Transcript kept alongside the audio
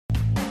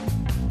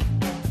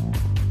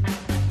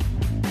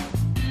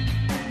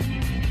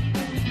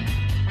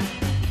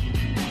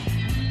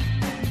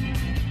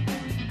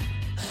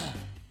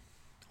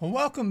Well,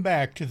 welcome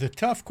back to the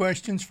Tough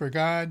Questions for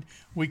God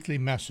weekly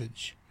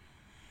message.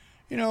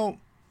 You know,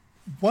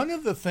 one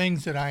of the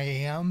things that I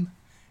am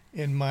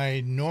in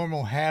my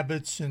normal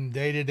habits and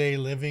day-to-day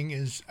living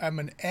is I'm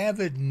an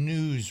avid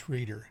news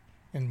reader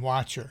and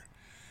watcher.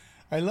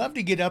 I love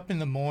to get up in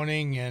the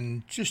morning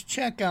and just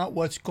check out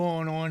what's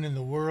going on in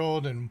the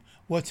world and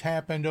what's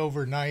happened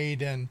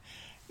overnight and,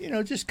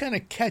 just kind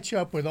of catch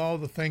up with all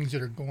the things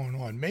that are going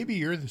on. Maybe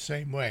you're the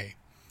same way.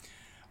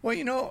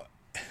 Well,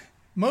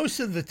 most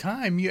of the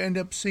time you end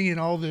up seeing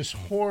all this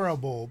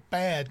horrible,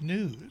 bad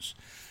news.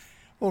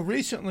 Well,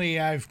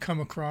 recently I've come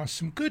across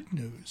some good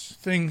news.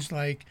 Things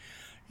like,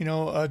 a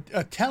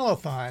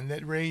telethon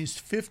that raised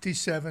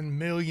 $57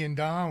 million,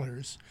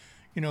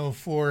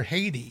 for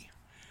Haiti.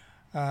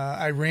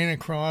 I ran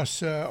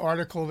across an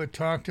article that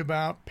talked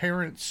about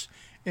parents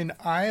in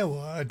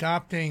Iowa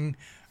adopting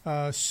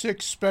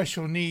 6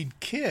 special need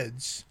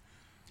kids.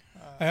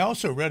 I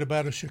also read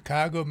about a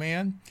Chicago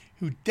man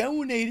who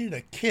donated a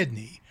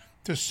kidney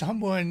to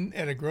someone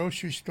at a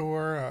grocery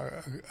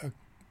store,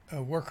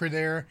 a worker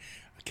there,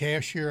 a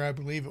cashier, I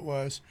believe it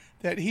was,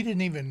 that he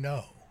didn't even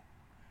know.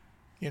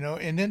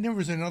 And then there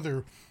was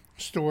another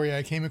story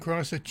I came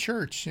across. A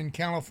church in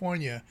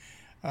California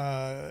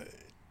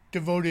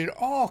devoted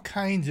all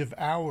kinds of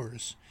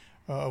hours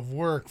of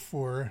work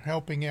for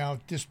helping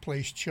out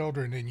displaced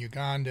children in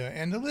Uganda.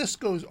 And the list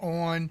goes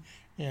on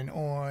and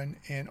on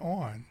and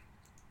on.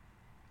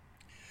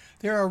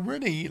 There are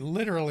really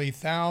literally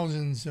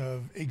thousands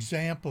of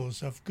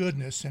examples of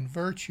goodness and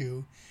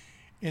virtue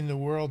in the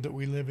world that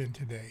we live in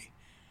today.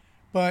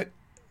 But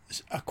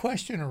a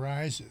question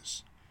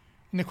arises.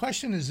 And the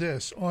question is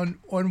this: on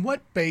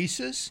what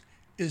basis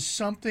is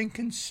something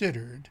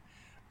considered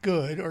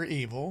good or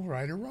evil,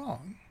 right or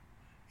wrong?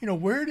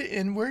 Where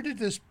did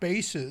this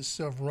basis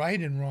of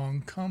right and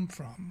wrong come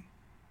from?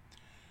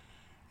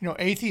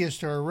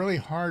 Atheists are really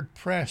hard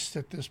pressed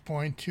at this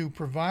point to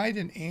provide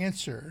an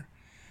answer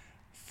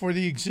for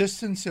the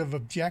existence of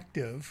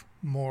objective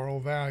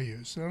moral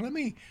values. So let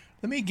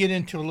me get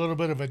into a little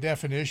bit of a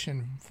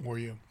definition for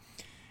you.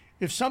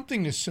 If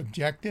something is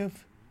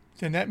subjective,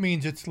 then that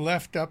means it's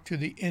left up to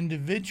the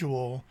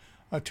individual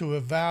to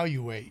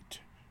evaluate.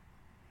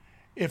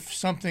 If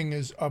something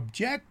is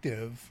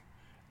objective,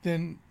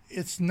 then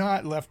it's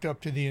not left up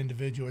to the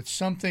individual. It's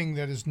something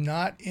that is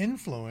not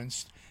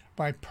influenced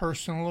by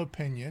personal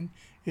opinion.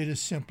 It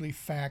is simply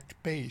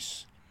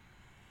fact-based.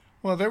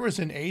 Well, there was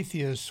an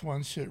atheist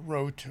once that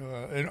wrote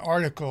an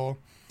article,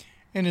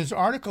 and his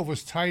article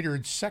was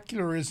titled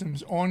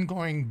 "Secularism's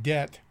Ongoing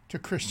Debt to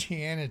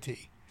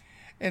Christianity."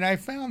 And I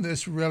found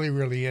this really,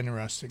 really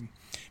interesting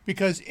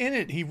because in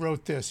it he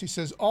wrote this. He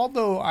says,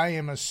 although I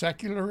am a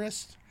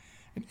secularist,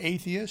 an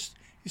atheist,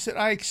 he said,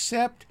 I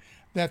accept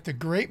that the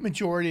great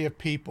majority of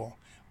people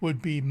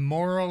would be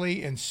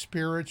morally and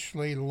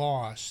spiritually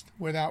lost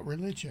without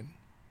religion.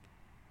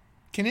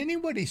 Can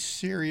anybody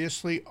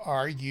seriously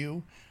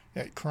argue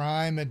that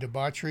crime and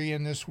debauchery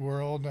in this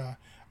world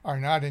are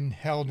not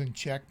held in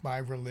check by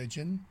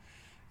religion?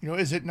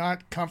 Is it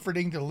not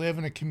comforting to live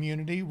in a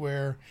community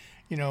where,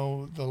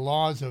 the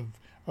laws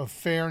of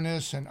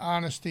fairness and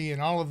honesty and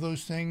all of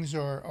those things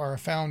are a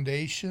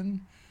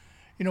foundation?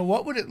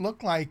 What would it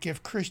look like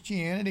if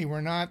Christianity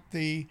were not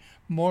the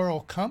moral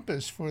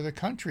compass for the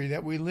country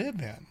that we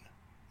live in,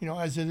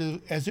 as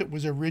it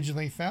was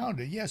originally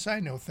founded? Yes,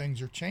 I know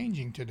things are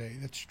changing today.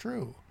 That's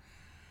true.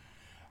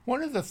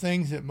 One of the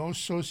things that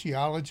most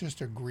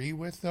sociologists agree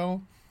with,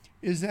 though,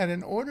 is that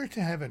in order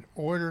to have an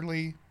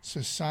orderly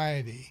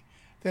society,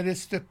 that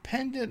it's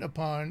dependent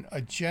upon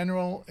a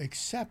general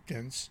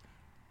acceptance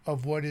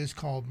of what is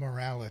called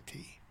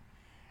morality.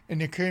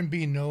 And there can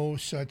be no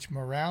such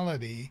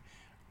morality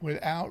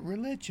without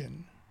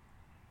religion.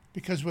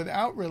 Because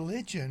without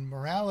religion,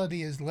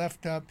 morality is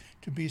left up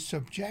to be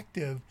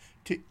subjective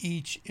to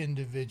each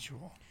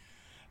individual.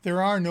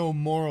 There are no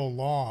moral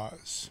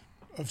laws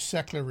of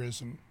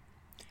secularism.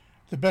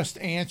 The best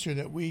answer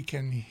that we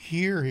can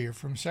hear here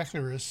from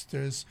secularists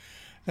is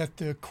that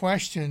the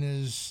question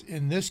is,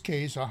 in this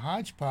case, a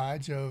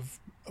hodgepodge of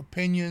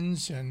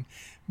opinions and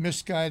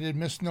misguided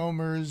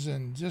misnomers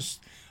and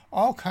just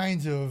all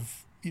kinds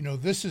of,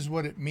 this is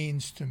what it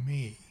means to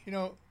me.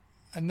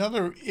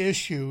 Another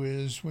issue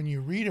is when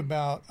you read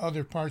about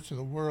other parts of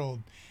the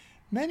world,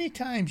 many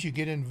times you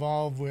get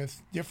involved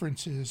with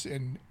differences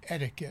in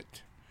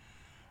etiquette.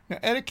 Now,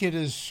 etiquette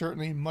is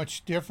certainly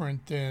much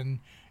different than,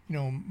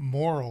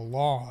 moral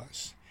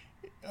laws.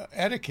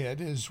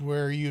 Etiquette is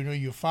where,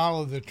 you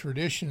follow the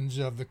traditions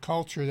of the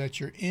culture that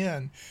you're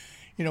in.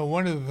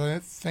 One of the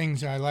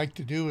things I like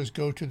to do is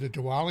go to the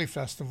Diwali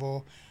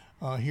festival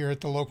here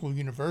at the local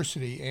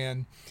university.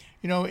 And,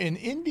 in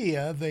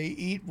India, they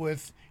eat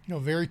with,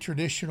 very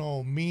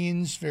traditional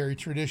means, very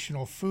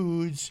traditional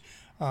foods.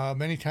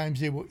 Many times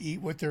they will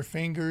eat with their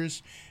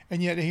fingers.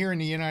 And yet here in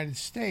the United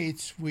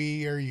States,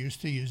 we are used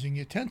to using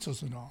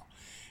utensils and all.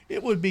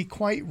 It would be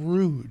quite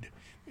rude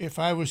if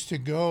I was to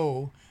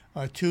go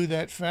to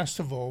that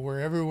festival where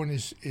everyone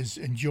is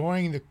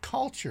enjoying the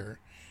culture,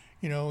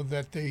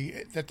 that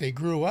they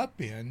grew up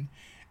in,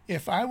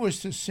 If I was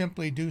to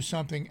simply do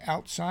something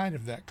outside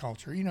of that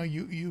culture,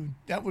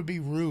 that would be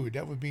rude.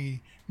 That would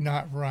be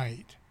not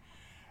right.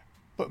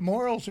 But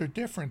morals are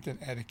different than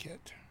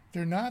etiquette.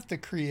 They're not the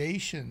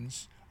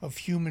creations of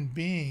human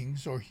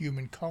beings or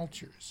human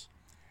cultures.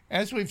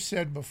 As we've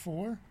said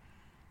before,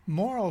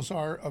 morals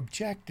are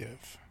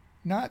objective,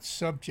 not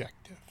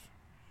subjective.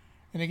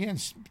 And again,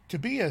 to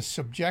be a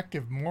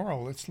subjective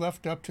moral, it's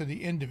left up to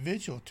the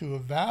individual to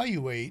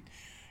evaluate,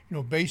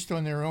 based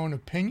on their own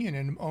opinion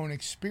and own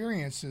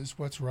experiences,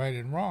 what's right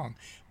and wrong,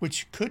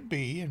 which could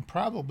be and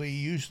probably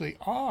usually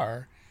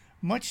are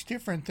much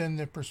different than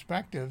the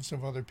perspectives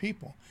of other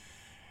people.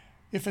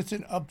 If it's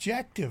an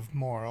objective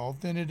moral,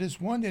 then it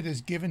is one that is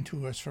given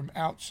to us from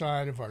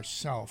outside of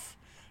ourself,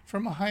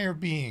 from a higher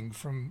being,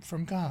 from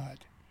God.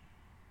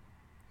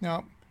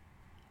 Now,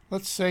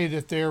 let's say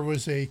that there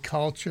was a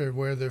culture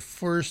where the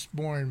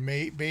firstborn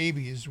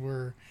babies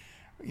were,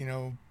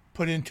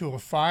 put into a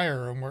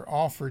fire and were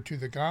offered to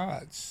the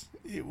gods.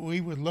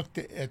 We would look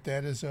at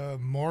that as a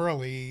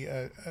morally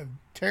a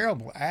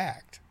terrible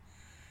act.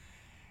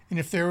 And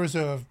if there was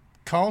a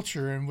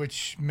culture in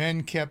which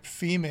men kept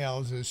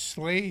females as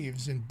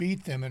slaves and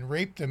beat them and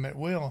raped them at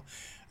will,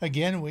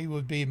 again, we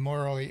would be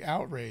morally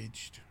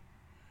outraged.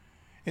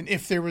 And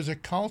if there was a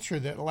culture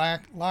that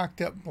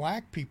locked up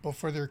black people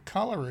for their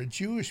color, or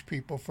Jewish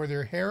people for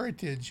their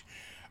heritage,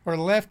 or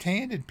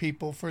left-handed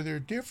people for their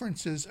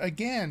differences,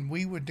 again,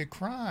 we would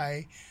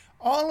decry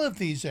all of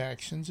these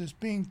actions as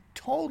being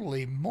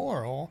totally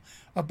moral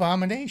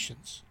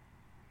abominations.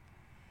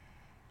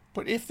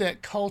 But if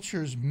that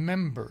culture's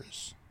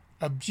members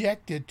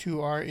objected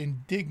to our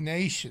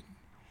indignation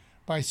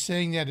by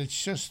saying that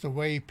it's just the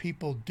way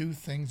people do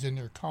things in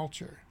their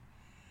culture,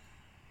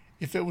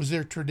 if it was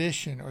their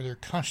tradition or their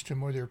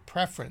custom or their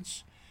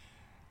preference,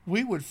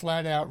 we would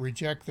flat out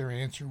reject their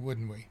answer,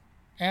 wouldn't we?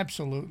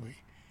 Absolutely.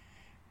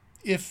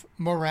 If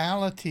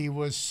morality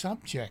was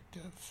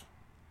subjective,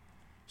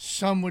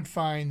 some would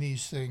find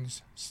these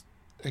things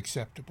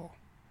acceptable.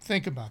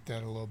 Think about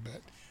that a little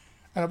bit.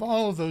 Out of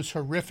all of those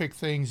horrific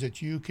things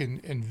that you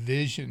can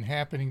envision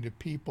happening to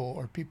people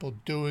or people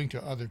doing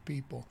to other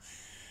people,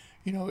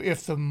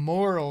 if the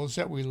morals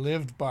that we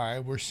lived by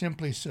were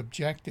simply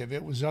subjective,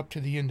 it was up to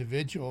the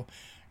individual,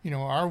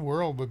 our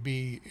world would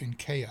be in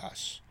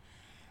chaos.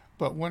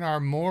 But when our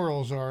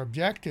morals are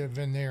objective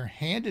and they're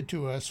handed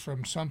to us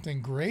from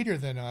something greater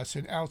than us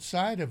and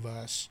outside of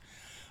us,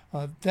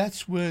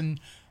 that's when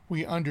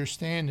we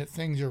understand that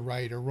things are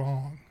right or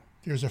wrong.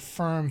 There's a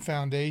firm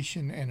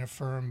foundation and a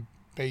firm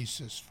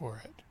basis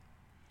for it.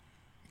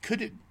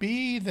 Could it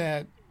be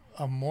that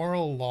a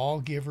moral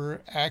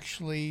lawgiver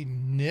actually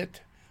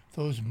knit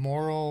those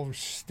moral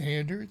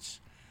standards,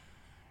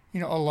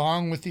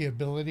 along with the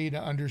ability to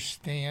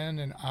understand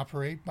and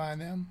operate by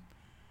them,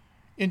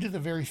 into the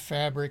very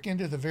fabric,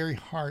 into the very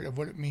heart of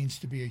what it means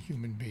to be a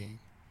human being?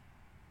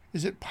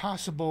 Is it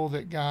possible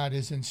that God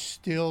has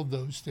instilled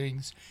those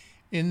things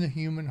in the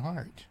human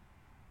heart?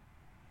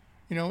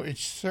 It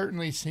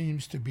certainly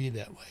seems to be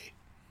that way.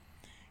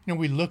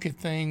 We look at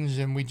things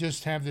and we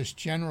just have this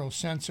general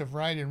sense of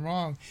right and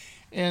wrong,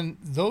 and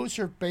those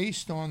are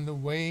based on the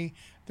way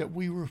that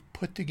we were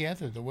put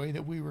together, the way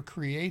that we were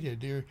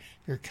created.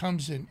 There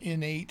comes an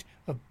innate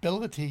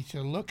ability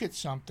to look at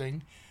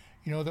something,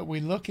 that we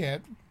look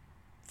at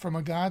from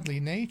a godly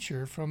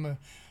nature, from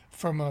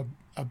a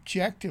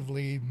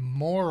objectively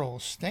moral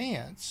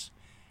stance,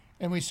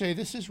 and we say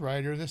this is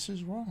right or this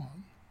is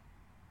wrong.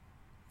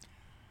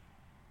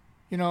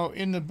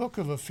 In the book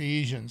of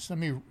Ephesians, let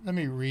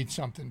me read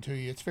something to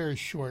you. It's very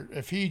short.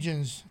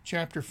 Ephesians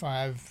chapter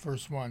 5,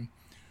 verse 1.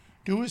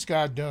 Do as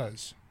God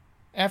does.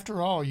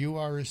 After all, you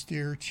are his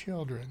dear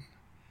children.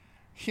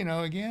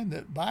 Again,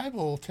 the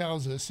Bible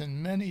tells us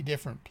in many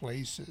different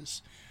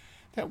places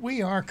that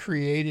we are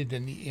created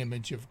in the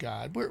image of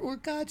God. We're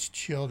God's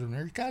children.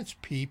 We're God's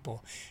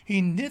people.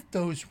 He knit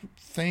those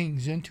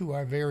things into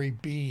our very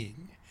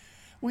being.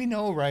 We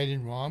know right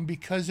and wrong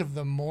because of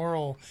the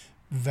moral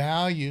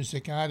values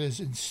that God has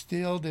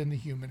instilled in the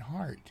human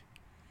heart.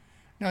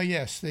 Now,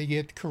 yes, they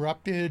get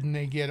corrupted and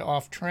they get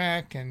off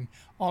track and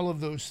all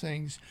of those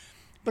things.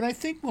 But I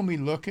think when we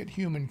look at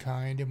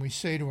humankind and we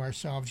say to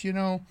ourselves,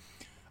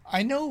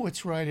 I know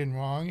what's right and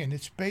wrong, and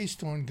it's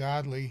based on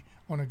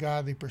a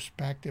godly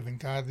perspective and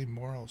godly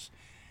morals.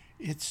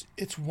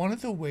 It's one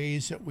of the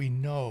ways that we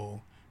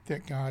know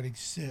that God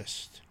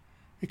exists.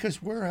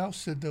 Because where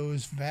else did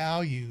those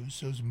values,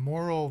 those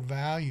moral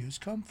values,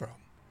 come from?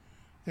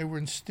 They were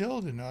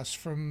instilled in us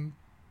from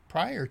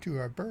prior to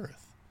our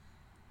birth.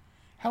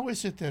 How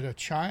is it that a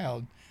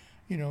child,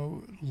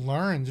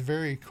 learns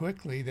very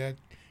quickly that,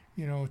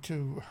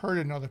 to hurt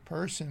another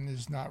person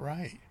is not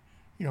right?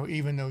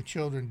 Even though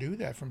children do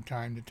that from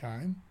time to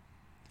time.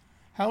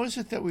 How is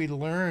it that we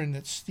learn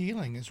that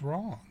stealing is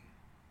wrong?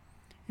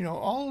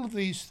 All of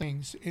these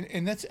things,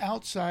 and that's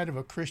outside of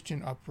a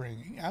Christian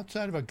upbringing,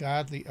 outside of a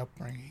godly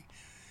upbringing.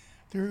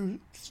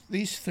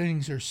 These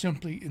things are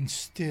simply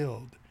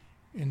instilled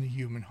in the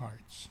human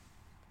hearts.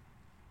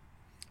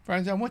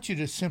 Friends, I want you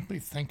to simply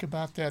think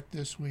about that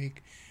this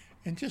week.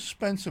 and just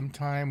spend some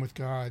time with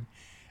God,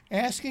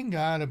 asking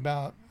God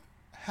about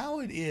how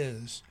it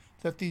is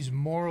that these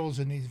morals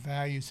and these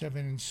values have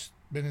been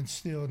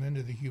instilled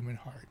into the human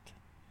heart.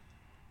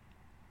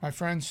 My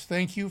friends,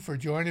 thank you for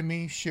joining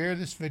me. Share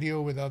this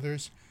video with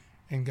others,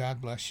 and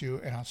God bless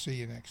you, and I'll see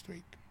you next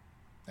week.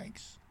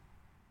 Thanks.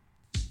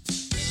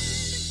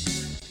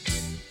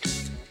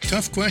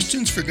 Tough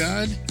Questions for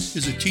God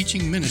is a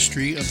teaching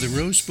ministry of the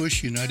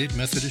Rosebush United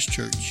Methodist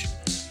Church,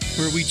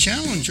 where we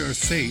challenge our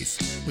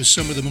faith with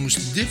some of the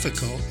most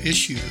difficult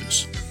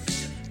issues.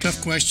 Tough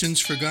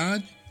Questions for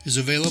God is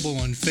available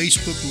on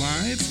Facebook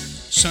Live,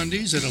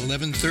 Sundays at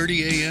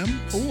 11:30 a.m.,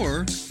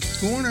 or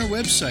go on our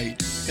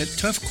website at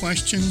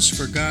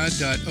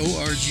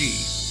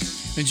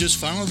toughquestionsforgod.org and just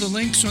follow the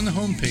links on the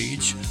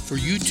homepage for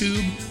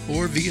YouTube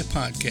or via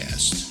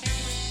podcast.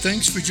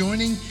 Thanks for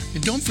joining,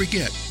 and don't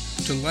forget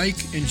to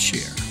like and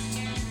share.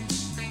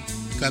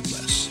 God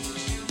bless.